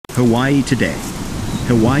Hawaii today.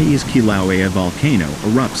 Hawaii's Kilauea volcano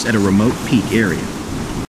erupts at a remote peak area.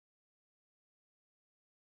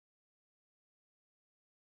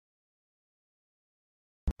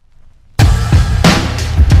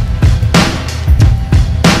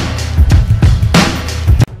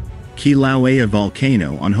 Kilauea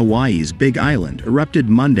volcano on Hawaii's Big Island erupted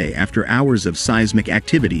Monday after hours of seismic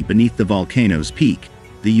activity beneath the volcano's peak,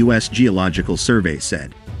 the U.S. Geological Survey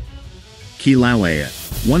said. Kilauea,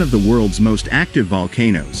 one of the world's most active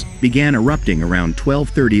volcanoes, began erupting around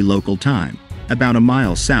 12:30 local time, about a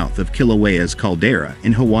mile south of Kilauea's caldera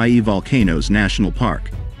in Hawaii Volcanoes National Park,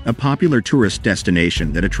 a popular tourist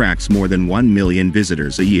destination that attracts more than 1 million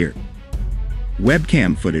visitors a year.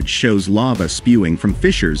 Webcam footage shows lava spewing from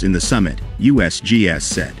fissures in the summit, USGS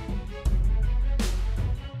said.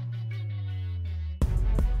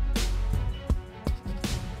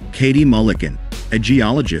 Katie Mulliken, a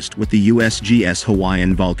geologist with the USGS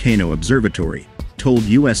Hawaiian Volcano Observatory, told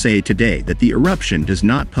USA Today that the eruption does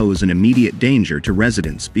not pose an immediate danger to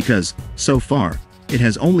residents because, so far, it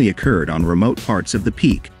has only occurred on remote parts of the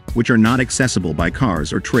peak, which are not accessible by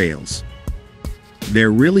cars or trails.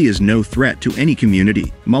 There really is no threat to any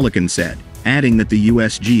community, Mulliken said, adding that the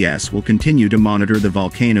USGS will continue to monitor the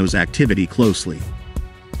volcano's activity closely.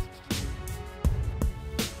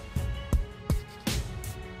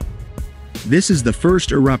 This is the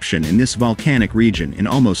first eruption in this volcanic region in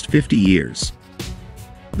almost 50 years.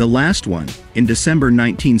 The last one, in December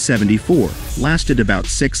 1974, lasted about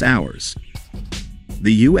 6 hours.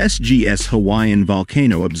 The USGS Hawaiian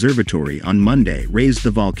Volcano Observatory on Monday raised the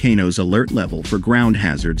volcano's alert level for ground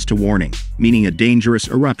hazards to warning, meaning a dangerous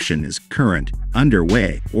eruption is current,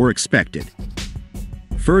 underway, or expected.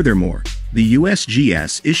 Furthermore, the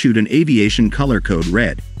USGS issued an aviation color code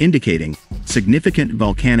red, indicating significant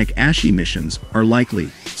volcanic ash emissions are likely,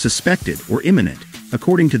 suspected, or imminent,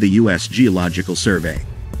 according to the U.S. Geological Survey.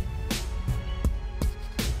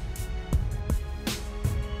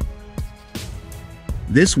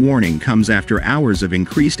 This warning comes after hours of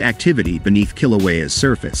increased activity beneath Kilauea's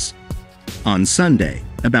surface. On Sunday,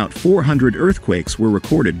 about 400 earthquakes were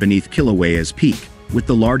recorded beneath Kilauea's peak, with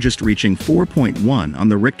the largest reaching 4.1 on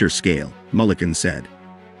the Richter scale, Mulliken said.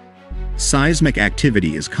 Seismic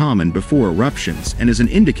activity is common before eruptions and is an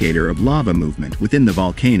indicator of lava movement within the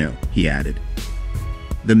volcano, he added.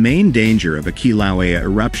 The main danger of a Kilauea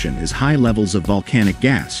eruption is high levels of volcanic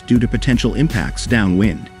gas due to potential impacts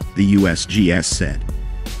downwind, the USGS said.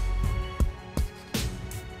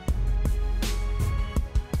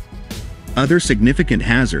 Other significant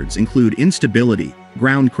hazards include instability,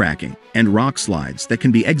 ground cracking, and rock slides that can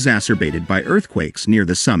be exacerbated by earthquakes near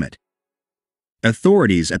the summit.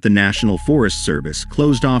 Authorities at the National Forest Service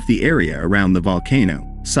closed off the area around the volcano,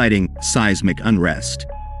 citing seismic unrest.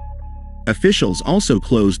 Officials also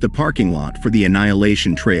closed the parking lot for the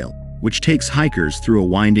Annihilation Trail, which takes hikers through a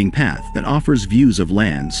winding path that offers views of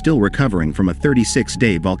land still recovering from a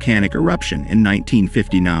 36-day volcanic eruption in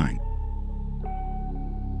 1959.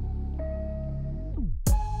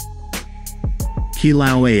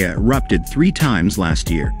 Kilauea erupted 3 times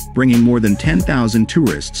last year, bringing more than 10,000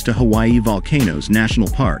 tourists to Hawaii Volcanoes National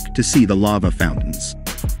Park to see the lava fountains.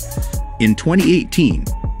 In 2018,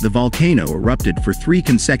 the volcano erupted for 3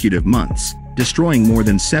 consecutive months, destroying more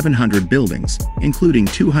than 700 buildings, including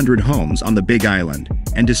 200 homes on the Big Island,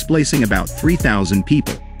 and displacing about 3,000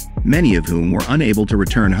 people, many of whom were unable to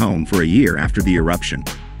return home for a year after the eruption.